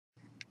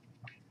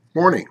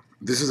Morning.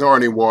 This is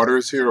Arnie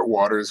Waters here at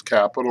Waters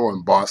Capital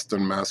in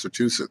Boston,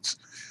 Massachusetts.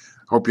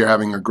 Hope you're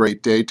having a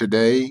great day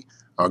today.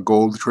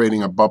 Gold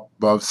trading above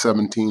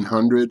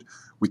 1700.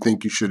 We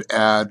think you should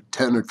add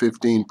 10 or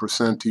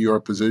 15% to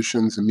your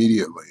positions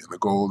immediately in the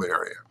gold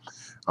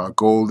area.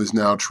 Gold is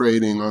now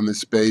trading on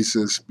this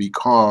basis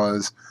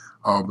because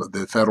of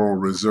the Federal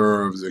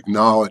Reserve's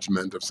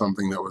acknowledgement of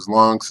something that was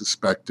long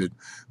suspected,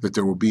 that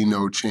there will be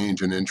no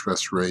change in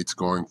interest rates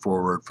going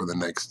forward for the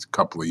next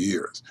couple of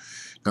years.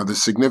 Now, the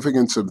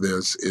significance of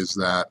this is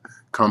that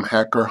come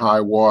heck or high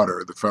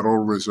water, the Federal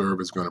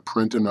Reserve is going to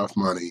print enough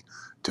money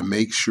to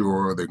make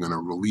sure they're going to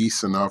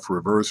release enough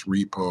reverse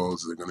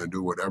repos, they're going to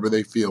do whatever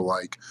they feel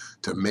like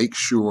to make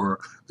sure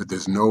that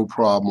there's no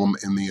problem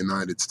in the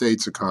United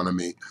States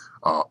economy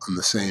on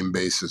the same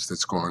basis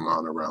that's going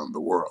on around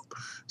the world.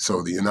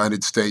 So the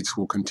United States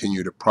will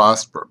continue to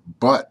prosper.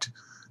 But,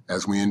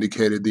 as we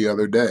indicated the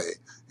other day,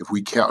 if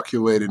we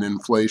calculated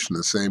inflation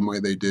the same way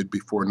they did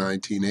before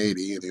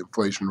 1980, the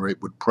inflation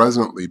rate would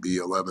presently be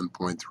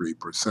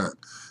 11.3%,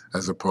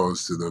 as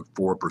opposed to the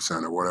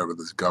 4% or whatever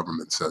this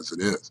government says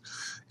it is.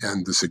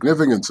 And the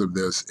significance of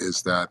this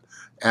is that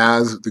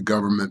as the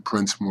government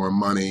prints more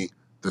money,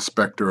 the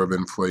specter of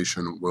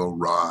inflation will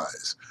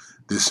rise.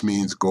 This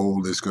means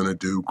gold is going to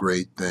do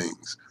great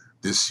things.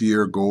 This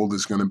year, gold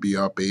is going to be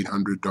up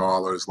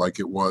 $800 like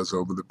it was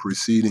over the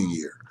preceding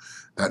year.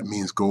 That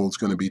means gold's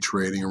going to be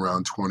trading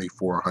around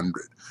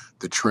 2,400.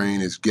 The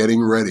train is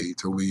getting ready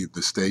to leave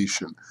the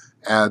station.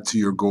 Add to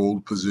your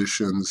gold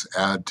positions,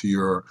 add to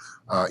your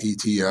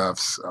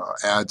ETFs,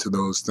 add to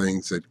those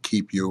things that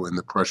keep you in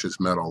the precious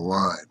metal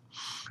line.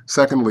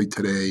 Secondly,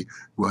 today,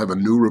 we'll have a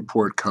new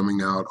report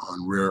coming out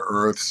on rare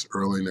earths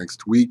early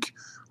next week.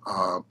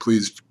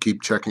 Please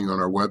keep checking on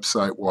our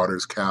website,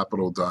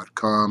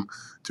 waterscapital.com,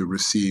 to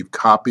receive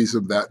copies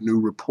of that new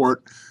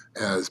report,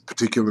 as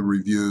particular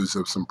reviews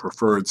of some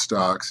preferred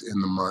stocks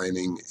in the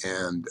mining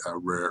and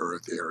rare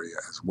earth area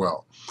as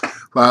well.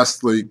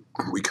 Lastly,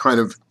 we kind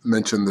of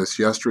mentioned this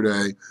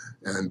yesterday,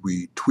 and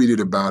we tweeted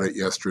about it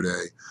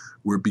yesterday.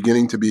 We're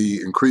beginning to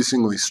be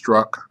increasingly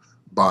struck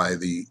by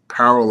the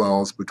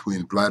parallels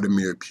between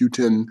Vladimir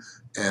Putin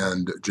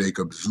and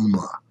Jacob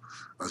Zuma.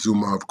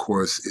 Zuma, of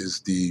course, is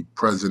the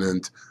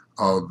president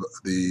of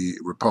the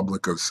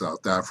Republic of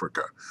South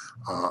Africa.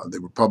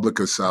 The Republic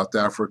of South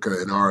Africa,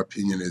 in our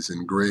opinion, is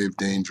in grave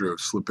danger of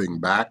slipping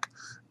back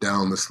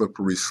down the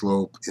slippery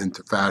slope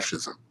into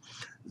fascism.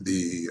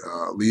 The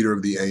leader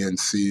of the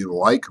ANC,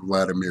 like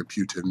Vladimir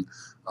Putin,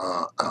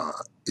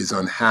 is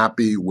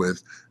unhappy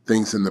with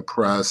things in the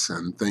press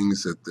and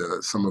things that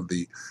some of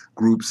the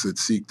groups that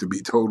seek to be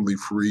totally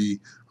free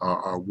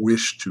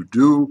wish to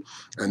do,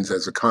 and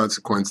as a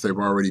consequence, they've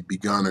already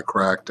begun a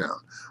crackdown.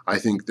 I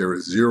think there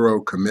is zero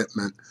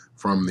commitment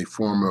from the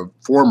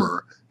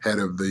former head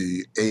of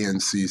the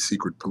ANC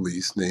secret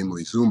police,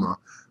 namely Zuma,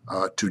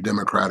 to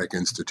democratic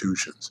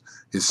institutions.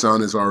 His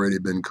son has already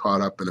been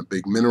caught up in a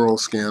big mineral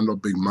scandal,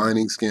 big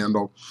mining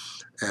scandal,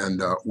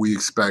 and we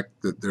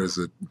expect that there's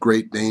a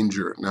great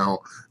danger. Now,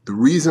 the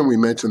reason we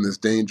mention this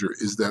danger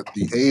is that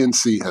the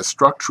ANC has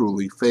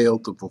structurally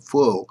failed to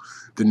fulfill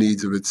the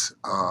needs of its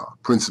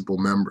principal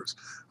members,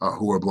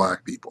 who are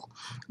black people.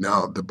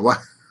 Now, the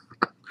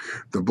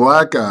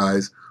black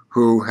guys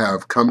who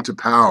have come to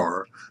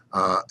power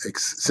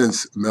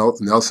since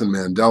Nelson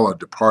Mandela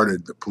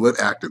departed the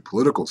active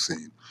political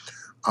scene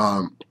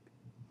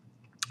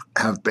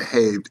have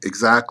behaved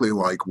exactly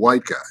like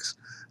white guys.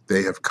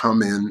 They have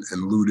come in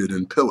and looted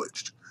and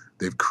pillaged.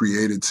 They've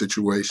created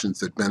situations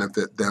that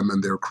benefit them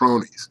and their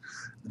cronies.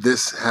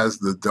 This has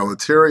the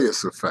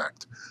deleterious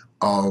effect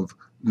of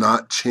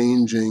not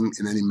changing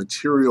in any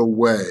material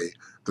way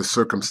the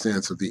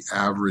circumstance of the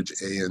average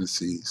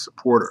ANC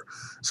supporter.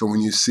 So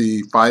when you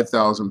see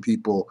 5,000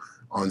 people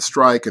on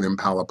strike at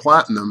Impala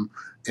Platinum,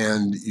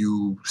 and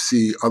you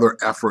see other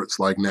efforts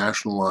like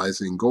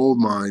nationalizing gold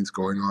mines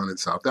going on in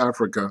South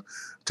Africa,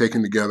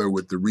 taken together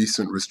with the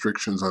recent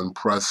restrictions on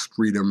press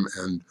freedom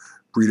and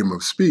freedom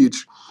of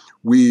speech,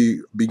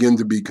 we begin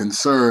to be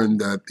concerned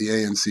that the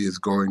ANC is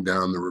going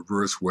down the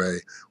reverse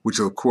way, which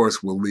of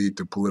course will lead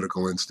to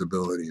political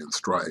instability and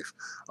strife,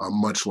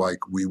 much like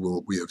we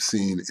have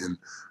seen in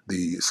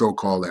the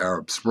so-called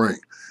Arab Spring,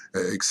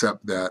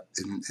 except that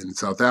in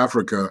South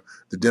Africa,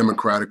 the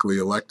democratically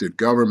elected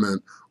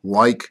government,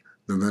 like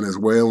the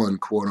Venezuelan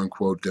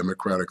quote-unquote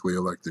democratically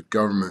elected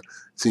government,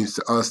 seems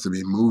to us to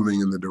be moving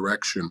in the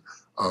direction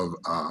of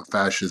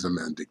fascism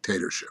and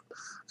dictatorship.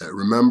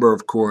 Remember,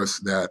 of course,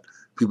 that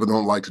people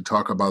don't like to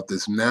talk about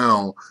this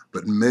now,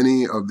 but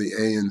many of the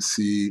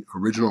ANC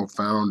original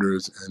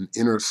founders and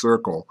inner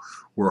circle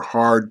were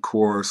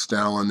hardcore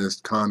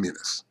Stalinist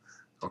communists.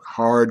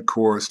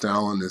 Hardcore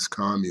Stalinist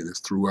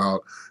communists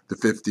throughout the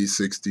 50s,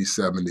 60s,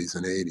 70s,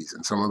 and 80s,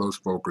 and some of those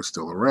folk are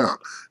still around.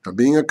 Now,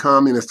 being a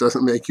communist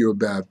doesn't make you a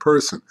bad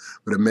person,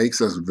 but it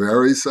makes us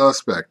very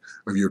suspect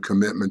of your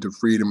commitment to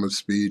freedom of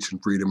speech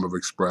and freedom of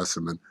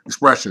expression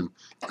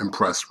and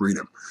press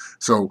freedom.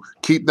 So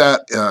keep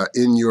that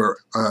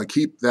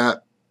keep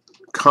that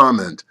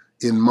comment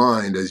in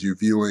mind as you're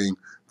viewing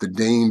the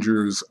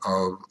dangers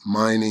of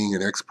mining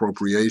and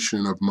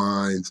expropriation of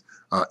mines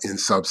in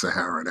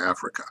sub-Saharan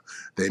Africa.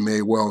 They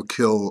may well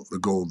kill the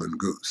golden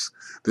goose.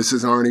 This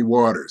is Arnie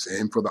Waters.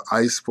 Aim for the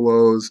ice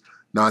flows,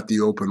 not the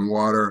open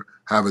water.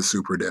 Have a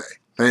super day.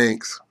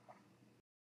 Thanks.